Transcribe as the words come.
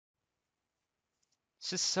It's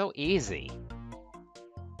just so easy.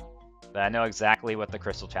 But I know exactly what the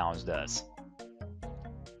Crystal Challenge does.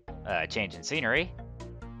 Change in scenery.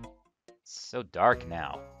 It's so dark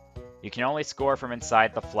now. You can only score from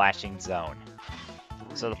inside the flashing zone.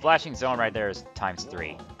 So the flashing zone right there is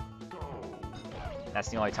 ×3. That's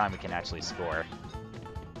the only time we can actually score.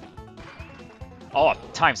 Oh,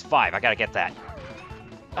 ×5. I gotta get that.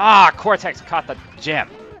 Ah, Cortex caught the gem.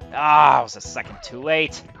 Ah, I was a second too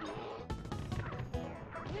late.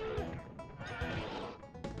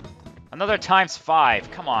 Another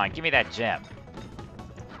 ×5. Come on, give me that gem.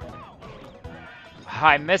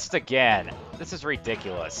 I missed again. This is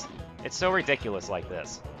ridiculous. It's so ridiculous like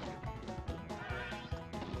this.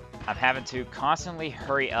 I'm having to constantly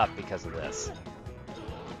hurry up because of this.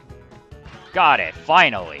 Got it,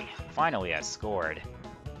 finally. Finally I scored.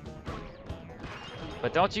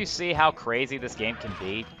 But don't you see how crazy this game can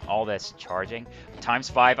be? All this charging.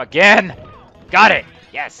 ×5 again! Got it!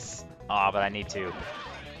 Yes! Aw, but I need to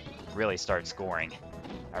really start scoring.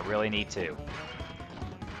 I really need to.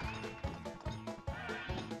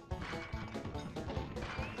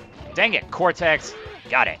 Dang it, Cortex!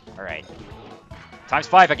 Got it. Alright.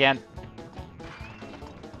 ×5 again.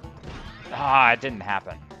 Ah, it didn't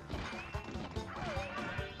happen.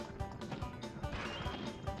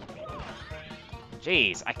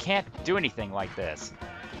 Jeez, I can't do anything like this.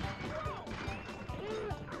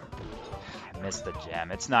 I missed the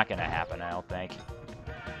gem. It's not gonna happen, I don't think.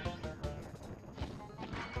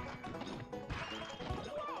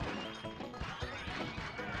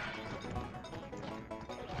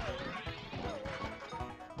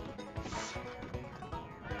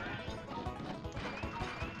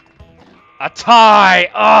 A tie!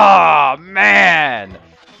 Oh, man!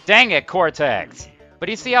 Dang it, Cortex! But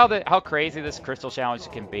you see how crazy this Crystal Challenge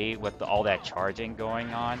can be with all that charging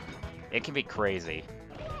going on? It can be crazy.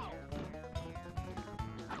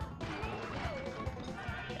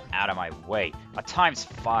 Get out of my way. A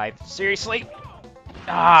 ×5. Seriously?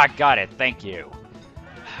 Ah, got it. Thank you.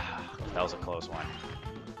 That was a close one.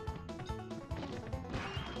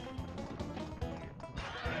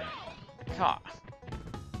 God.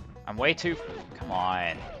 I'm way too... Come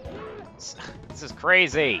on. This is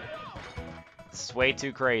crazy. This is way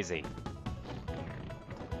too crazy.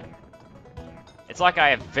 It's like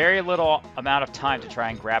I have very little amount of time to try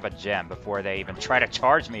and grab a gem before they even try to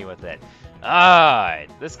charge me with it. Ah,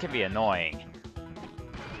 this can be annoying.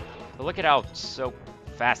 But look at how so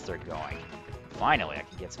fast they're going. Finally, I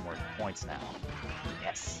can get some more points now.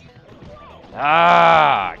 Yes.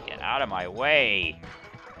 Ah, get out of my way.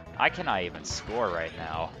 I cannot even score right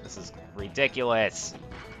now. This is ridiculous.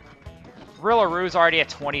 Rillarue's already at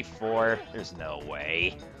 24. There's no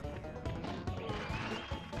way.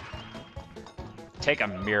 Take a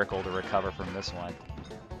miracle to recover from this one.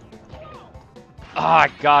 Ah, I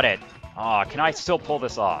got it. Ah, can I still pull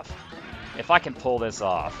this off? If I can pull this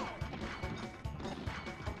off.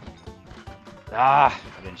 Ah,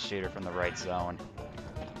 I didn't shoot her from the right zone.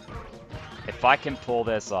 If I can pull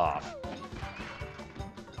this off.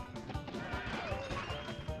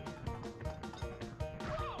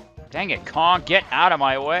 Dang it, Kong, get out of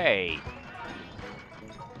my way.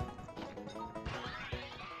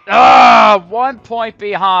 Ah, 1 point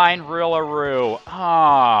behind Rillaroo.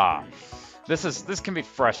 Ah, this can be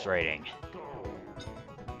frustrating.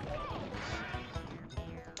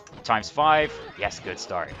 ×5. Yes, good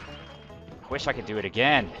start. I wish I could do it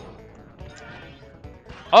again.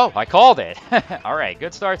 Oh, I called it. All right,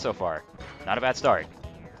 good start so far. Not a bad start.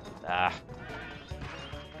 Ah.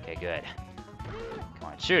 Okay, good.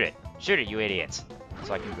 Come on, shoot it. Shoot it, you idiots.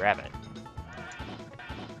 So I can grab it.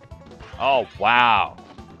 Oh, wow.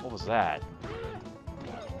 What was that?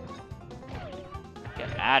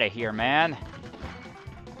 Get out of here, man.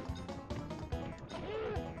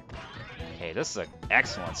 Okay, this is an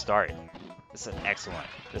excellent start. This is excellent.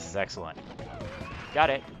 This is excellent. Got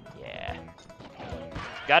it. Yeah.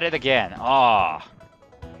 Got it again. Aw.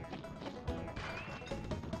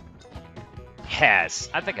 Yes.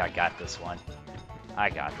 I think I got this one. I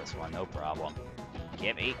got this one. No problem.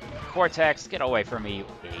 Give me. Cortex, get away from me, you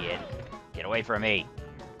idiot. Get away from me.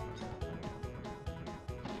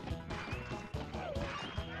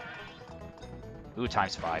 Ooh,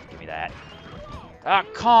 ×5. Give me that. Ah,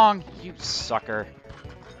 Kong, you sucker.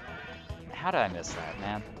 How did I miss that,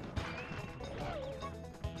 man?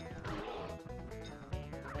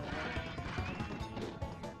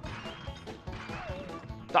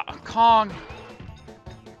 Ah, Kong.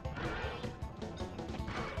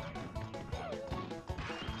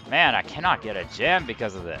 Man, I cannot get a gem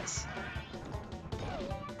because of this.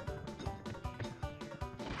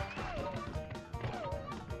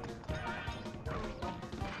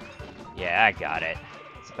 Yeah, I got it.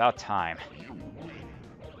 It's about time.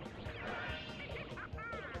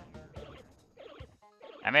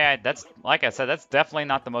 I mean, that's, like I said, that's definitely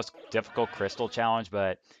not the most difficult crystal challenge,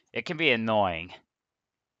 but it can be annoying.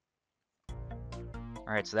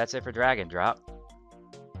 Alright, so that's it for Dragon Drop.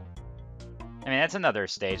 I mean, that's another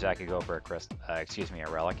stage that I could go for a crystal, a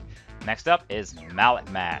relic. Next up is Mallet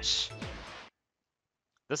Mash.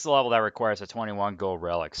 This is a level that requires a 21 gold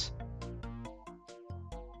relics.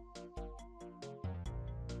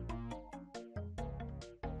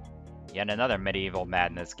 Yet another medieval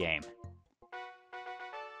madness game.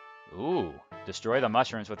 Ooh, destroy the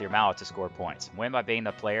mushrooms with your mallet to score points. Win by being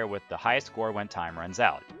the player with the highest score when time runs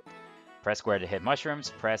out. Press square to hit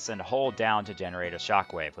mushrooms, press and hold down to generate a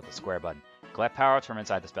shockwave with the square button. Collect power-ups from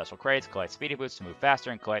inside the special crates, collect speedy boosts to move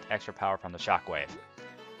faster, and collect extra power from the shockwave.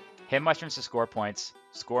 Hit mushrooms to score points.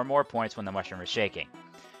 Score more points when the mushroom is shaking.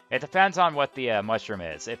 It depends on what the mushroom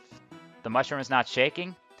is. If the mushroom is not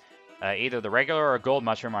shaking, either the regular or gold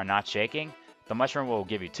mushroom are not shaking, the mushroom will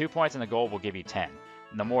give you 2 points and the gold will give you 10.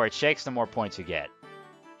 And the more it shakes, the more points you get.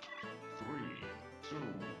 3, 2,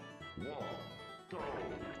 1, go.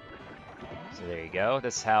 So there you go.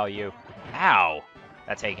 This is how you... Ow!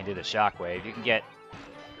 That's how you can do the shockwave. You can get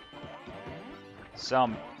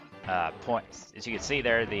some points. As you can see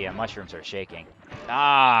there, the mushrooms are shaking.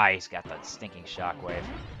 Ah, he's got the stinking shockwave.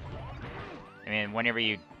 I mean, whenever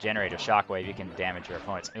you generate a shockwave, you can damage your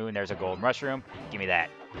opponents. Ooh, and there's a gold mushroom. Give me that.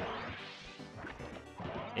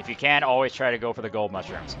 If you can, always try to go for the gold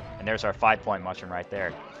mushrooms. And there's our 5-point mushroom right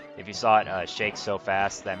there. If you saw it shake so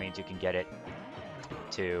fast, that means you can get it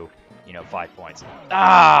to, 5 points.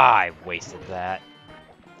 Ah, I wasted that.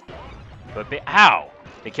 But ow!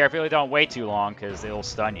 Be careful you don't wait too long, because it'll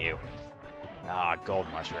stun you. Ah, gold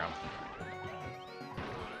mushroom.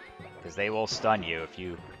 Because they will stun you if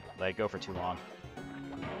you let it go for too long.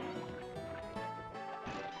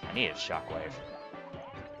 I need a shockwave.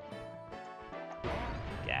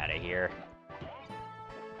 Get out of here.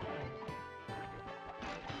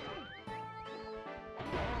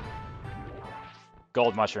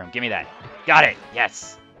 Gold mushroom, give me that. Got it,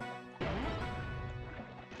 yes!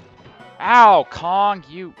 Ow, Kong,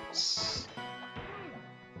 you...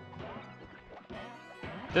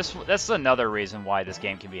 That's another reason why this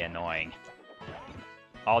game can be annoying.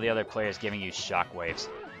 All the other players giving you shockwaves.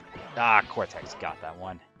 Ah, Cortex got that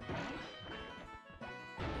one.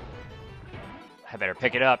 I better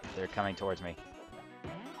pick it up. They're coming towards me.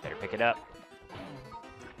 Better pick it up.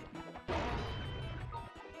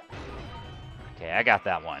 Okay, I got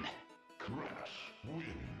that one. Crash wins.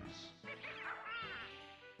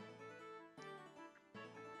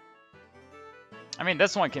 I mean,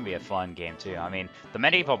 this one can be a fun game too. I mean, the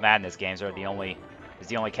Medieval Madness games are the only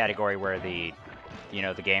category where the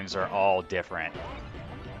games are all different.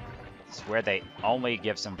 It's where they only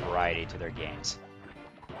give some variety to their games.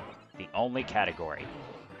 The only category.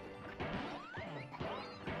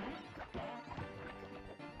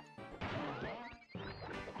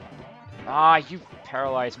 Ah, you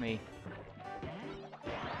paralyzed me.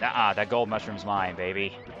 Nuh-uh, that gold mushroom's mine,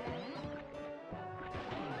 baby.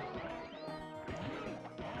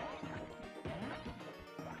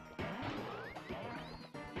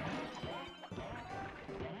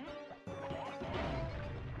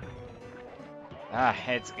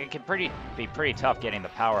 It can be pretty tough getting the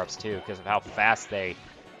power-ups too, because of how fast the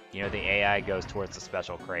AI goes towards the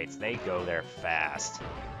special crates. They go there fast.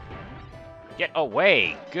 Get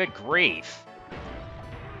away! Good grief!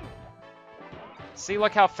 See,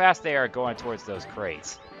 look how fast they are going towards those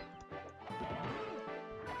crates.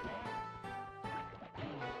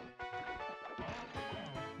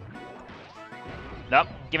 Nope,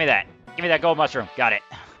 give me that. Give me that gold mushroom. Got it.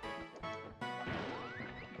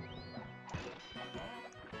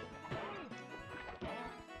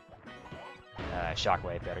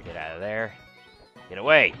 Shockwave, better get out of there. Get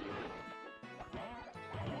away!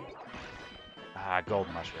 Ah, gold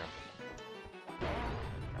mushroom.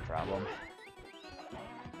 No problem.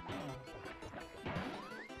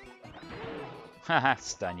 Haha,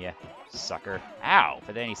 stun ya, sucker. Ow!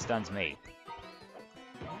 But then he stuns me.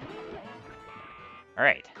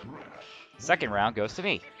 Alright. Second round goes to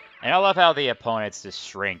me. And I love how the opponents just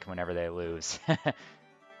shrink whenever they lose.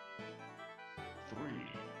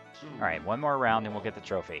 Alright, one more round and we'll get the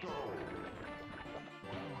trophy.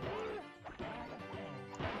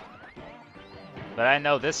 But I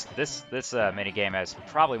know this minigame has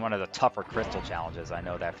probably one of the tougher crystal challenges. I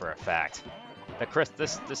know that for a fact.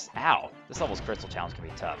 Ow! This level's crystal challenge can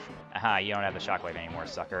be tough. Aha, you don't have the shockwave anymore,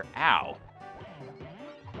 sucker. Ow!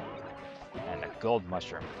 And the gold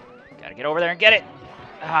mushroom. Gotta get over there and get it!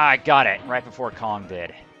 Ah, I got it, right before Kong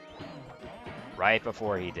did. Right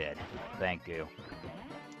before he did. Thank you.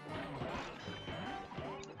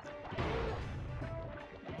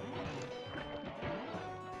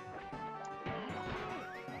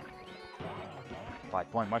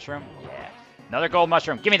 Five-point mushroom? Yeah. Another gold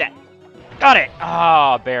mushroom. Give me that. Got it.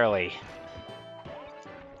 Ah, oh, barely.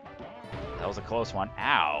 That was a close one.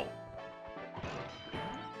 Ow.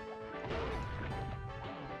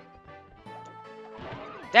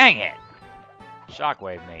 Dang it.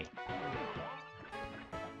 Shockwave me.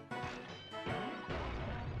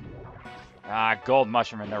 Ah, gold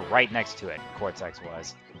mushroom, and they're right next to it. Cortex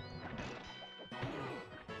was.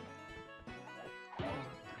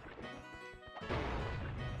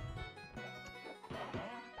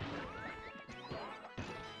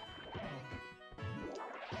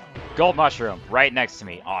 Gold mushroom, right next to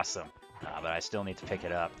me. Awesome. But I still need to pick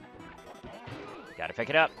it up. Gotta pick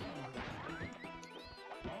it up.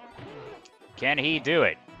 Can he do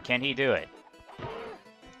it? Can he do it?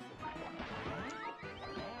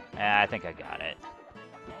 I think I got it.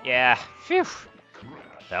 Yeah. Phew.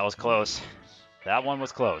 That was close. That one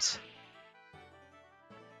was close.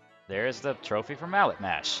 There's the trophy for Mallet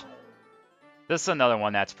Mash. This is another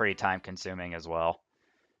one that's pretty time-consuming as well.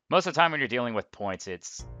 Most of the time when you're dealing with points,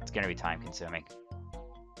 it's going to be time-consuming.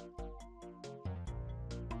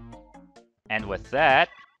 And with that,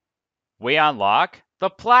 we unlock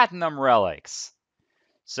the Platinum Relics.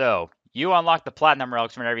 So, you unlock the Platinum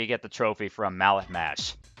Relics whenever you get the trophy from Mallet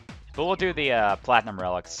Mash. But we'll do the Platinum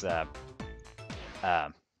Relics,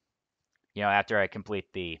 after I complete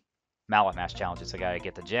the Mallet Mash challenges. I gotta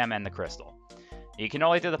get the gem and the crystal. You can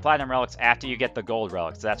only do the Platinum Relics after you get the Gold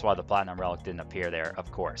Relics. That's why the Platinum Relic didn't appear there,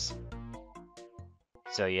 of course.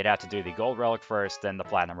 So you'd have to do the Gold Relic first, then the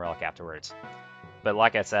Platinum Relic afterwards. But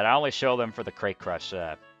like I said, I only show them for the Crate Crush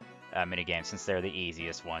minigame, since they're the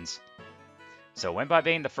easiest ones. So win by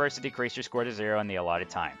being the first to decrease your score to 0 in the allotted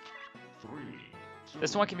time.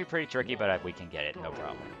 This one can be pretty tricky, but we can get it, no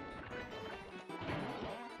problem.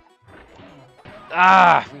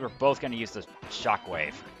 Ah! We were both going to use the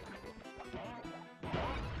Shockwave.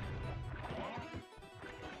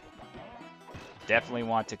 Definitely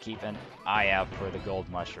want to keep an eye out for the gold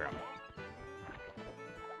mushroom.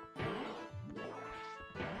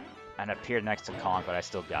 And appeared next to Kong, but I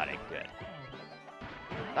still got it. Good.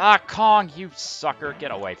 Ah, Kong, you sucker.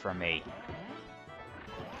 Get away from me.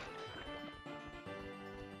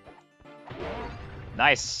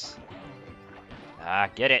 Nice. Ah,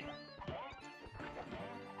 get it.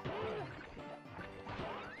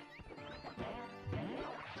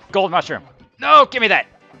 Gold mushroom. No, give me that.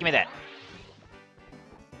 Give me that.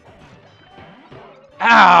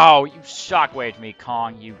 Ow! You shockwaved me,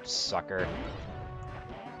 Kong, you sucker.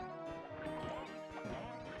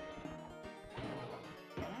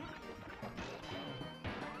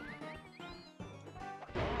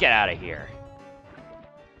 Get out of here.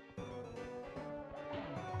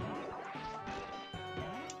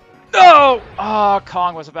 No! Oh,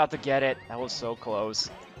 Kong was about to get it. That was so close.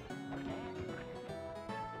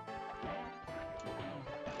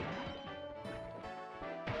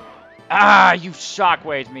 Ah, you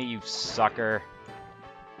shockwaved me, you sucker.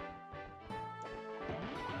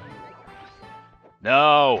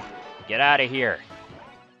 No! Get out of here.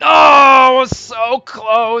 Oh, it was so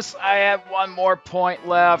close. I have one more point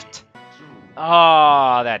left.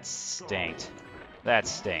 Oh, that stinked. That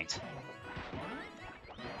stinked.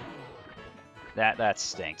 That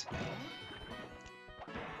stinked.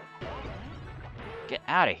 Get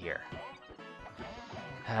out of here.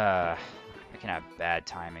 I can have bad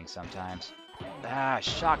timing sometimes. Ah,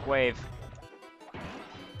 shockwave.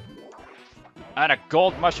 And a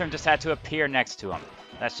gold mushroom just had to appear next to him.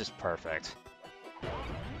 That's just perfect.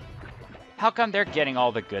 How come they're getting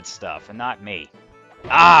all the good stuff and not me?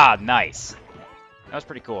 Ah, nice. That was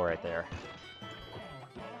pretty cool right there.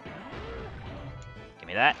 Give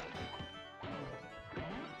me that.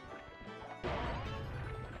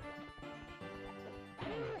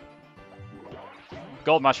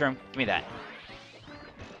 Gold mushroom. Give me that.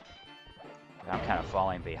 I'm kind of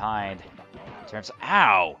falling behind in terms of...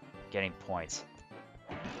 Ow! Getting points.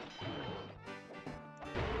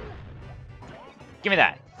 Give me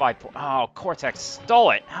that. 5 points. Oh, Cortex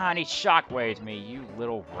stole it. Ah, and he shockwaved me, you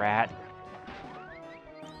little rat.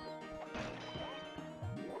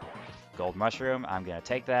 Gold mushroom. I'm going to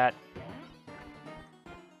take that.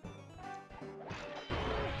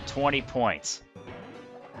 20 points.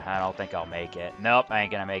 I don't think I'll make it. Nope, I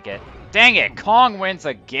ain't going to make it. Dang it. Kong wins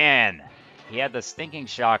again. He had the stinking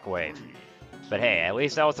shockwave. But hey, at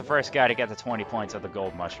least I was the first guy to get the 20 points of the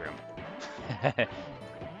gold mushroom.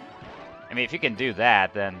 I mean, if you can do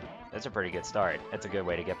that, then That's a pretty good start. That's a good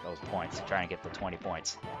way to get those points. Trying to get the 20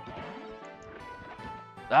 points.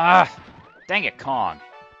 Ah! Dang it, Kong.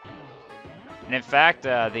 And in fact,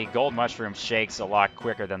 the gold mushroom shakes a lot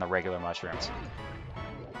quicker than the regular mushrooms.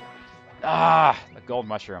 Ah! The gold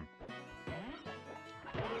mushroom.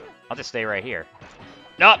 I'll just stay right here.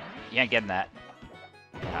 Nope! You ain't getting that.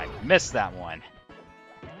 I missed that one.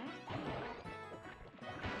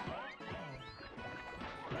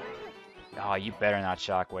 Oh, you better not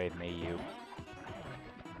shockwave me, you.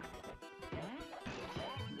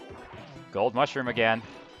 Gold mushroom again.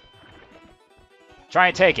 Try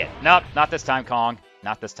and take it. Nope, not this time, Kong.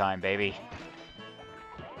 Not this time, baby.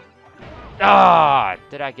 Ah!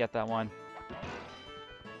 Did I get that one?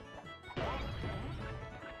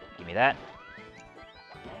 Give me that.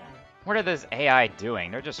 What are this AI doing?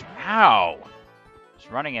 They're just... Ow! Just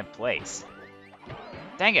running in place.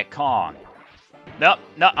 Dang it, Kong. Nope,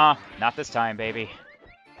 nuh-uh. Not this time, baby.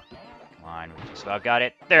 Come on, we just about got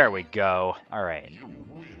it. There we go. Alright.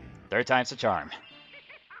 Third time's the charm.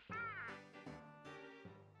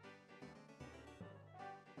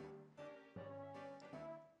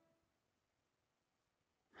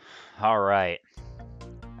 Alright.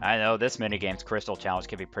 I know this minigame's Crystal Challenge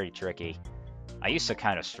can be pretty tricky. I used to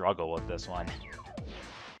kind of struggle with this one.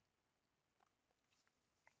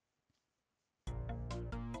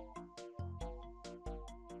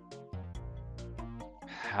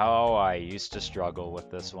 How I used to struggle with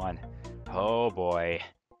this one. Oh boy.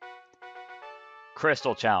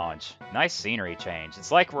 Crystal Challenge. Nice scenery change.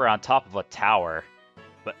 It's like we're on top of a tower.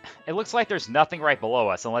 But it looks like there's nothing right below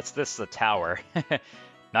us unless this is a tower.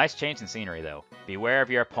 Nice change in scenery though. Beware of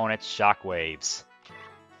your opponent's shockwaves.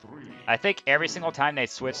 I think every single time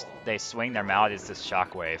they swing their mallet, it's this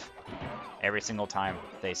shockwave. Every single time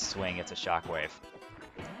they swing, it's a shockwave.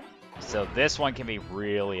 So this one can be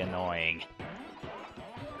really annoying.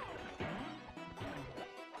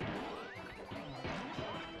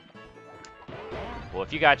 Well,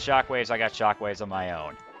 if you got shockwaves, I got shockwaves of my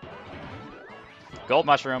own. Gold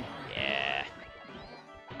mushroom. Yeah.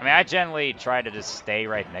 I mean, I generally try to just stay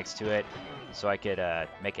right next to it so I could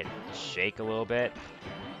make it shake a little bit.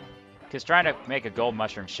 Because trying to make a gold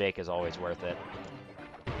mushroom shake is always worth it.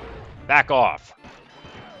 Back off.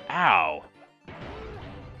 Ow.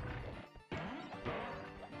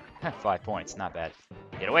 5 points, not bad.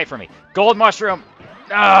 Get away from me. Gold mushroom.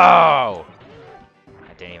 No! I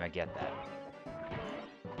didn't even get that.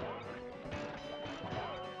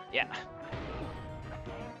 Yeah.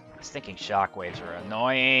 Stinking shockwaves are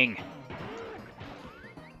annoying.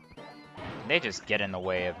 They just get in the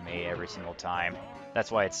way of me every single time.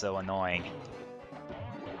 That's why it's so annoying.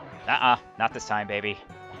 Not this time, baby.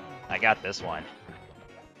 I got this one.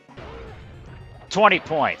 20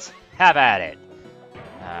 points. Have at it.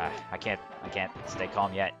 I can't stay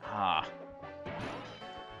calm yet.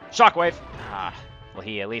 Shockwave. Well,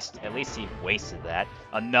 at least he wasted that.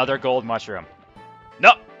 Another gold mushroom.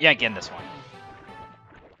 Nope, you ain't getting this one.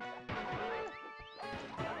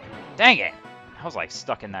 Dang it! I was like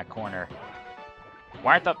stuck in that corner.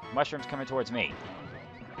 Why aren't the mushrooms coming towards me?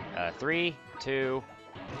 3, 2,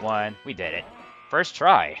 1. We did it. First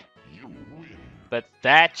try. But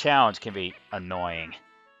that challenge can be annoying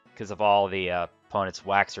because of all the opponent's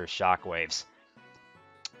waxer shockwaves.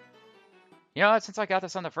 You know, since I got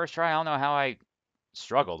this on the first try, I don't know how I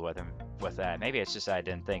struggled with that. Maybe it's just I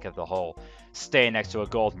didn't think of the whole stay next to a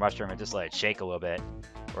gold mushroom and just let it shake a little bit,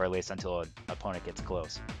 or at least until an opponent gets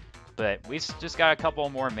close. But we've just got a couple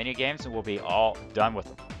more mini games and we'll be all done with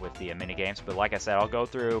the mini games. But like I said, I'll go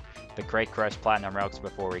through the Crate Crush Platinum Relics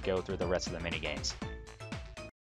before we go through the rest of the mini games.